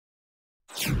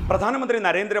പ്രധാനമന്ത്രി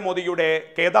നരേന്ദ്രമോദിയുടെ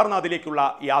കേദാർനാഥിലേക്കുള്ള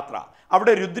യാത്ര,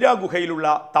 അവിടെ രുദ്രഗുഹയിലുള്ള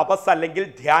തപസ് അല്ലെങ്കിൽ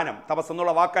ധ്യാനം, തപസ്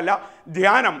എന്നുള്ള വാക്കല്ല,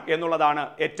 ധ്യാനം എന്നുള്ളതാണ്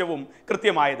ഏറ്റവും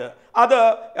കൃത്യമായത്. അത്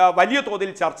വലിയ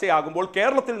തോതിൽ ചർച്ചയാകുമ്പോൾ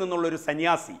കേരളത്തിൽ നിന്നുള്ളൊരു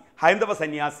സന്യാസി, ഹൈന്ദവ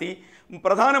സന്യാസി,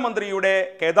 പ്രധാനമന്ത്രിയുടെ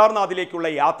കേദാർനാഥിലേക്കുള്ള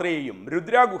യാത്രയെയും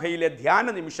രുദ്രഗുഹയിലെ ധ്യാന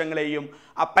നിമിഷങ്ങളെയും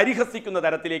പരിഹസിക്കുന്ന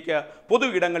തരത്തിലേക്ക് പൊതു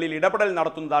ഇടങ്ങളിൽ ഇടപെടൽ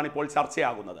നടത്തുന്നതാണ് ഇപ്പോൾ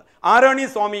ചർച്ചയാകുന്നത്. ആരാണി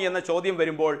സ്വാമി എന്ന ചോദ്യം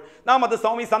വരുമ്പോൾ നാം അത്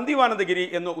സ്വാമി സന്ദീപാനന്ദഗിരി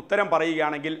എന്ന് ഉത്തരം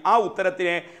പറയുകയാണെങ്കിൽ ആ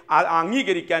ഉത്തരത്തിനെ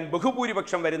അംഗീകരിക്കാൻ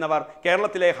ബഹുഭൂരിപക്ഷം വരുന്നവർ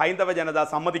കേരളത്തിലെ ഹൈന്ദവ ജനത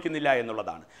സമ്മതിക്കുന്നില്ല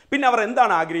എന്നുള്ളതാണ്. പിന്നെ അവർ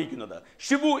എന്താണ് ആഗ്രഹിക്കുന്നത്?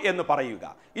 ഷിബു എന്ന് പറയുക.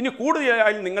 ഇനി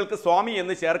കൂടുതലായി നിങ്ങൾക്ക് സ്വാമി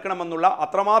എന്ന് ചേർക്കണമെന്നുള്ള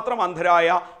അത്രമാത്രം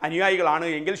അന്ധരായ അനുയായികളാണ്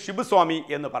എങ്കിൽ ഷിബുസ്വാമി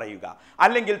എന്ന് പറയുക,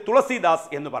 അല്ലെങ്കിൽ തുളസീദാസ്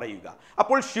എന്ന് പറയുക.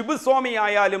 അപ്പോൾ ഷിബുസ്വാമി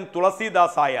ആയാലും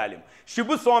തുളസീദാസ് ആയാലും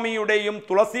ഷിബുസ്വാമിയുടെയും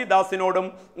തുളസീദാസിനോടും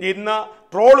ഇന്ന്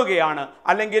ട്രോളുകയാണ്,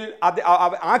 അല്ലെങ്കിൽ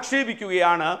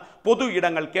ആക്ഷേപിക്കുകയാണ് പൊതു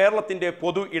ഇടങ്ങൾ, കേരളത്തിൻ്റെ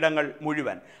പൊതു ഇടങ്ങൾ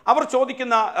മുഴുവൻ. അവർ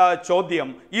ചോദിക്കുന്ന ചോദ്യം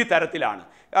ഈ തരത്തിലാണ്: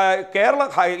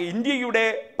 ഇന്ത്യയുടെ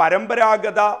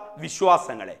പരമ്പരാഗത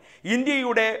വിശ്വാസങ്ങളെ,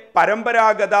 ഇന്ത്യയുടെ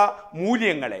പരമ്പരാഗത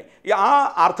മൂല്യങ്ങളെ, ആ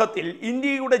അർത്ഥത്തിൽ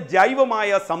ഇന്ത്യയുടെ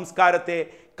ജൈവമായ സംസ്കാരത്തെ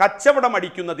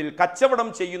കച്ചവടമടിക്കുന്നതിൽ,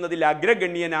 കച്ചവടം ചെയ്യുന്നതിൽ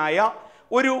അഗ്രഗണ്യനായ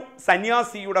ഒരു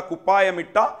സന്യാസിയുടെ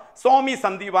കുപ്പായമിട്ട സ്വാമി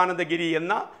സന്ദീപാനന്ദഗിരി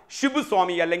എന്ന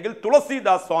ഷിബുസ്വാമി അല്ലെങ്കിൽ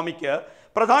തുളസീദാസ് സ്വാമിക്ക്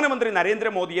പ്രധാനമന്ത്രി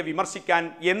നരേന്ദ്രമോദിയെ വിമർശിക്കാൻ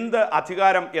എന്ത്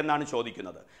അധികാരം എന്നാണ്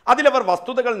ചോദിക്കുന്നത്. അതിലവർ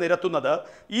വസ്തുതകൾ നിരത്തുന്നത്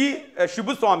ഈ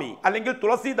ഷിബുസ്വാമി അല്ലെങ്കിൽ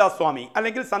തുളസീദാസ് സ്വാമി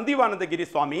അല്ലെങ്കിൽ സന്ദീപാനന്ദഗിരി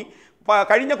സ്വാമി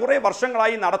കഴിഞ്ഞ കുറേ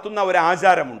വർഷങ്ങളായി നടത്തുന്ന ഒരു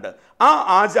ആചാരമുണ്ട്. ആ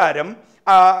ആചാരം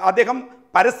അദ്ദേഹം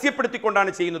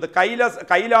പരസ്യപ്പെടുത്തിക്കൊണ്ടാണ് ചെയ്യുന്നത്.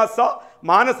 കൈലാസ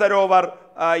മാനസരോവർ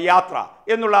യാത്ര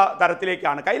എന്നുള്ള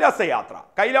തരത്തിലേക്കാണ് കൈലാസ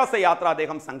യാത്ര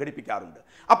അദ്ദേഹം സംഘടിപ്പിക്കാറുണ്ട്.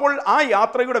 അപ്പോൾ ആ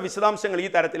യാത്രയുടെ വിശദാംശങ്ങൾ ഈ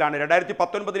തരത്തിലാണ്.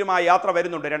 2019 ആ യാത്ര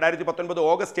വരുന്നുണ്ട്. 2019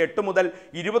 ഓഗസ്റ്റ് 8 മുതൽ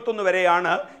 21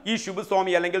 വരെയാണ് ഈ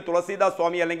ഷിബുസ്വാമി അല്ലെങ്കിൽ തുളസീദാസ്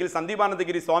സ്വാമി അല്ലെങ്കിൽ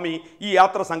സന്ദീപാനന്ദഗിരി സ്വാമി ഈ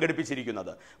യാത്ര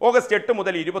സംഘടിപ്പിച്ചിരിക്കുന്നത്. ഓഗസ്റ്റ് 8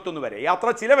 മുതൽ 21 വരെ. യാത്ര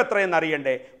ചിലവ് എത്രയെന്ന്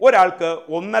അറിയണ്ടേ? ഒരാൾക്ക്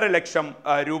 1.5 ലക്ഷം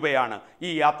രൂപയാണ്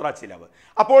ഈ യാത്രാ ചിലവ്.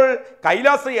 അപ്പോൾ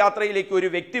കൈലാസ യാത്രയിലേക്ക് ഒരു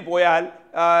വ്യക്തി പോയാൽ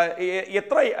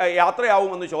എത്ര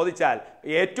യാത്രയാവുമെന്ന് ചോദിച്ചാൽ,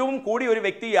 ഏറ്റവും കൂടി ഒരു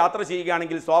വ്യക്തി യാത്ര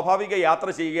ചെയ്യുകയാണെങ്കിൽ, സ്വാഭാവിക യാത്ര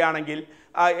ചെയ്യുകയാണെങ്കിൽ,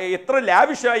 എത്ര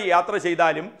ലാവിഷായി യാത്ര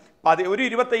ചെയ്താലും ഒരു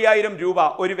 25,000 രൂപ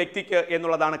ഒരു വ്യക്തിക്ക്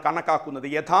എന്നുള്ളതാണ് കണക്കാക്കുന്നത്.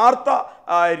 യഥാർത്ഥ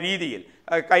രീതിയിൽ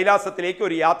കൈലാസത്തിലേക്ക്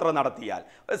ഒരു യാത്ര നടത്തിയാൽ,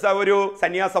 ഒരു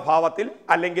സന്യാസഭാവത്തിൽ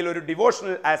അല്ലെങ്കിൽ ഒരു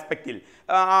ഡിവോഷണൽ ആസ്പെക്റ്റിൽ,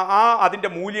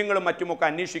 അതിൻ്റെ മൂല്യങ്ങളും മറ്റുമൊക്കെ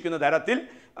അന്വേഷിക്കുന്ന തരത്തിൽ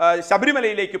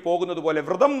ശബരിമലയിലേക്ക് പോകുന്നത് പോലെ,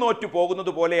 വ്രതം നോറ്റ്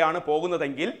പോകുന്നത് പോലെയാണ്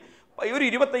പോകുന്നതെങ്കിൽ ഒരു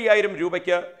 25,000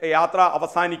 രൂപയ്ക്ക് യാത്ര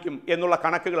അവസാനിക്കും എന്നുള്ള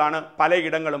കണക്കുകളാണ്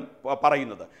പലയിടങ്ങളും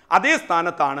പറയുന്നത്. അതേ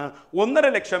സ്ഥാനത്താണ്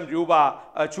 1.5 ലക്ഷം രൂപ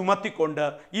ചുമത്തിക്കൊണ്ട്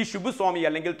ഈ ഷിബുസ്വാമി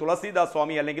അല്ലെങ്കിൽ തുളസീദാസ്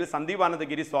സ്വാമി അല്ലെങ്കിൽ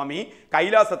സന്ദീപാനന്ദഗിരി സ്വാമി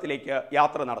കൈലാസത്തിലേക്ക്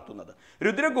യാത്ര നടത്തുന്നത്.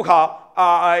 രുദ്രഗുഹ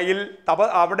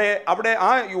അവിടെ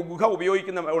ആ ഗുഹ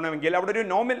ഉപയോഗിക്കണമെങ്കിൽ അവിടെ ഒരു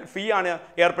നോമിനൽ ഫീ ആണ്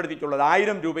ഏർപ്പെടുത്തിയിട്ടുള്ളത്,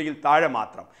 1000 രൂപയിൽ താഴെ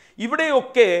മാത്രം.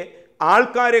 ഇവിടെയൊക്കെ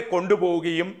ആൾക്കാരെ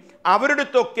കൊണ്ടുപോവുകയും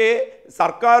അവരുടെയൊക്കെ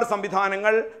സർക്കാർ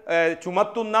സംവിധാനങ്ങൾ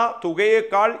ചുമത്തുന്ന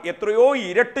തുകയേക്കാൾ എത്രയോ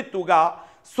ഇരട്ടി തുക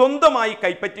സ്വന്തമായി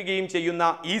കൈപ്പറ്റുകയും ചെയ്യുന്ന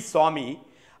ഈ സ്വാമി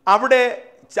അവിടെ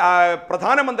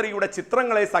പ്രധാനമന്ത്രിയുടെ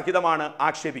ചിത്രങ്ങളെ സഹിതമാണ്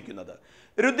ആക്ഷേപിക്കുന്നത്.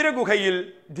 രുദ്രഗുഹയിൽ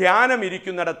ധ്യാനം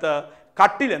ഇരിക്കുന്നിടത്ത്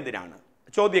കട്ടിൽ എന്തിനാണ്?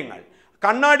 ചോദ്യങ്ങൾ.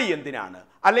 കണ്ണാടി എന്തിനാണ്?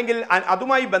 അല്ലെങ്കിൽ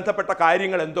അതുമായി ബന്ധപ്പെട്ട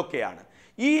കാര്യങ്ങൾ എന്തൊക്കെയാണ്?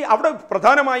 അവിടെ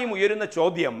പ്രധാനമായും ഉയരുന്ന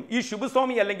ചോദ്യം, ഈ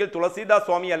ഷിബുസ്വാമി അല്ലെങ്കിൽ തുളസീദാസ്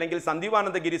സ്വാമി അല്ലെങ്കിൽ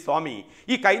സന്ദീപാനന്ദഗിരി സ്വാമി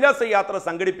ഈ കൈലാസ യാത്ര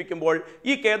സംഘടിപ്പിക്കുമ്പോൾ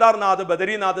ഈ കേദാർനാഥ്,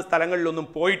 ബദരീനാഥ് സ്ഥലങ്ങളിലൊന്നും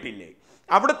പോയിട്ടില്ലേ?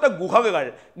 അവിടുത്തെ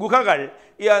ഗുഹകൾ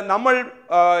നമ്മൾ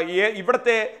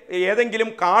ഇവിടുത്തെ ഏതെങ്കിലും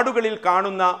കാടുകളിൽ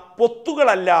കാണുന്ന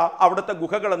പൊത്തുകളല്ല അവിടുത്തെ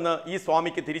ഗുഹകളെന്ന് ഈ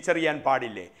സ്വാമിക്ക് തിരിച്ചറിയാൻ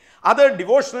പാടില്ലേ? അത്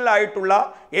ഡിവോഷണൽ ആയിട്ടുള്ള,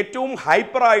 ഏറ്റവും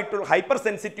ഹൈപ്പർ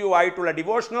സെൻസിറ്റീവ് ആയിട്ടുള്ള,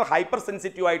 ഡിവോഷണൽ ഹൈപ്പർ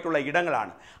സെൻസിറ്റീവ് ആയിട്ടുള്ള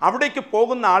ഇടങ്ങളാണ്. അവിടേക്ക്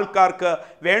പോകുന്ന ആൾക്കാർക്ക്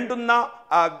വേണ്ടുന്ന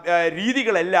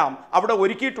രീതികളെല്ലാം അവിടെ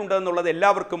ഒരുക്കിയിട്ടുണ്ട് എന്നുള്ളത്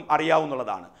എല്ലാവർക്കും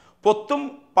അറിയാവുന്നതാണ്. പൊത്തും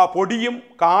പൊടിയും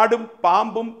കാടും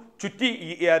പാമ്പും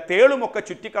തേളുമൊക്കെ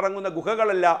ചുറ്റിക്കറങ്ങുന്ന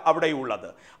ഗുഹകളല്ല അവിടെയുള്ളത്.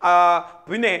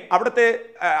 പിന്നെ അവിടുത്തെ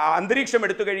അന്തരീക്ഷം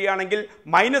എടുത്തു കഴിയുകയാണെങ്കിൽ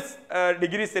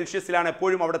 -°C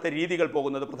എപ്പോഴും അവിടുത്തെ രീതികൾ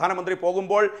പോകുന്നത്. പ്രധാനമന്ത്രി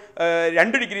പോകുമ്പോൾ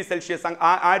 2°C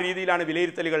ആ രീതിയിലാണ്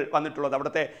വിലയിരുത്തലുകൾ വന്നിട്ടുള്ളത്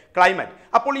അവിടുത്തെ ക്ലൈമറ്റ്.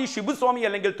 അപ്പോൾ ഈ ഷിബുസ്വാമി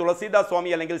അല്ലെങ്കിൽ തുളസീദാസ് സ്വാമി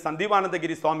അല്ലെങ്കിൽ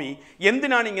സന്ദീപാനന്ദഗിരി സ്വാമി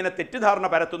എന്തിനാണ് ഇങ്ങനെ തെറ്റിദ്ധാരണ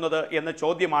പരത്തുന്നത് എന്ന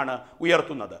ചോദ്യമാണ്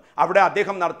ഉയർത്തുന്നത്. അവിടെ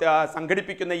അദ്ദേഹം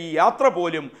സംഘടിപ്പിക്കുന്ന ഈ യാത്ര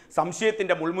പോലും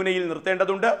സംശയത്തിൻ്റെ മുൾമുനയിൽ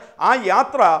നിർത്തേണ്ടതുണ്ട്. ആ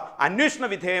യാത്ര അന്വേഷണ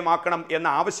വിധേയമാക്കണം എന്ന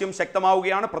ആവശ്യം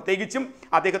ശക്തമാവുകയാണ്. പ്രത്യേകിച്ചും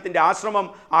അദ്ദേഹത്തിൻ്റെ ആശ്രമം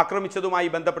ആക്രമിച്ചതുമായി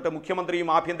ബന്ധപ്പെട്ട് മുഖ്യമന്ത്രിയും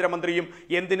ആഭ്യന്തരമന്ത്രിയും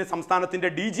എന്തിന് സംസ്ഥാനത്തിൻ്റെ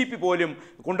DGP പോലും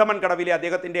കുണ്ടമൺകടവിലെ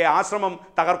അദ്ദേഹത്തിൻ്റെ ആശ്രമം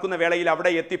തകർക്കുന്ന വേളയിൽ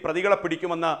അവിടെ എത്തി പ്രതികളെ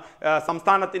പിടിക്കുമെന്ന്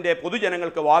സംസ്ഥാനത്തിൻ്റെ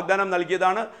പൊതുജനങ്ങൾക്ക് വാഗ്ദാനം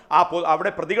നൽകിയതാണ്.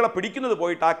 അവിടെ പ്രതികളെ പിടിക്കുന്നത്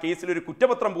പോയിട്ട് ആ കേസിൽ ഒരു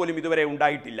കുറ്റപത്രം പോലും ഇതുവരെ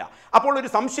ഉണ്ടായിട്ടില്ല. അപ്പോൾ ഒരു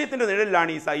സംശയത്തിൻ്റെ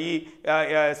നിഴലിലാണ് ഈ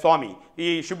സ്വാമി, ഈ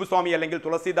ഷിബുസ്വാമി അല്ലെങ്കിൽ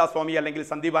തുളസീദാസ് സ്വാമി അല്ലെങ്കിൽ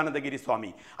സന്ദീപാനന്ദഗിരി സ്വാമി.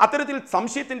 അത്തരത്തിൽ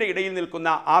സംശയത്തിൻ്റെ ഇടയിൽ നിൽക്കുന്ന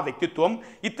ആ വ്യക്തിത്വം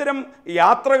ഇത്തരം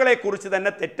യാത്രകളെക്കുറിച്ച്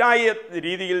തന്നെ തെറ്റായ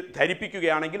രീതിയിൽ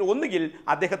ധരിപ്പിക്കുകയാണെങ്കിൽ ഒന്നുകിൽ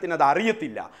അദ്ദേഹത്തിന് അത്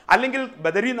അറിയത്തില്ല, അല്ലെങ്കിൽ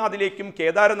ബദരീനാഥിലേക്കും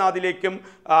കേദാരനാഥിലേക്കും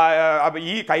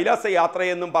ഈ കൈലാസ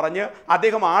യാത്രയെന്നും പറഞ്ഞ്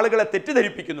അദ്ദേഹം ആളുകളെ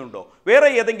തെറ്റിദ്ധരിപ്പിക്കുന്നുണ്ടോ, വേറെ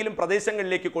ഏതെങ്കിലും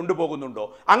പ്രദേശങ്ങളിലേക്ക് കൊണ്ടുപോകുന്നുണ്ടോ,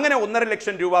 അങ്ങനെ 1.5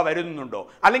 ലക്ഷം രൂപ വരുന്നുണ്ടോ,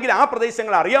 അല്ലെങ്കിൽ ആ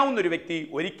പ്രദേശങ്ങൾ അറിയാവുന്ന ഒരു വ്യക്തി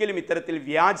ഒരിക്കലും ഇത്തരത്തിൽ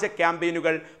വ്യാജ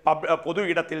ക്യാമ്പയിനുകൾ പൊതു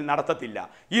ഇടത്തിൽ നടത്തത്തില്ല.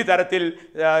 ഈ തരത്തിൽ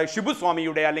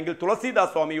ഷിബുസ്വാമിയുടെ അല്ലെങ്കിൽ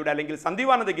തുളസീദാസ് സ്വാമിയുടെ അല്ലെങ്കിൽ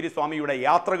സന്ദീപാനന്ദഗിരി സ്വാമിയുടെ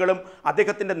യാത്രകളും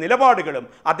അദ്ദേഹത്തിൻ്റെ നിലപാടുകളും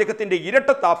അദ്ദേഹത്തിൻ്റെ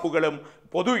ഇരട്ടത്താപ്പുകളും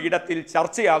പൊതു ഇടത്തിൽ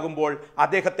ചർച്ചയാകുമ്പോൾ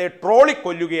അദ്ദേഹത്തെ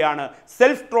ട്രോളിക്കൊല്ലുകയാണ്.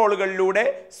 സെൽഫ് ട്രോളുകളിലൂടെ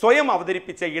സ്വയം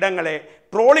അവതരിപ്പിച്ച ഇടങ്ങളെ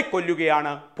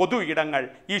ട്രോളിക്കൊല്ലുകയാണ് പൊതു ഇടങ്ങൾ.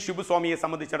 ഈ ഷിബുസ്വാമിയെ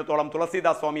സംബന്ധിച്ചിടത്തോളം,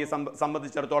 തുളസീദാസ് സ്വാമിയെ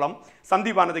സംബന്ധിച്ചിടത്തോളം,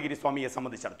 സന്ദീപാനന്ദഗിരി സ്വാമിയെ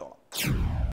സംബന്ധിച്ചിടത്തോളം.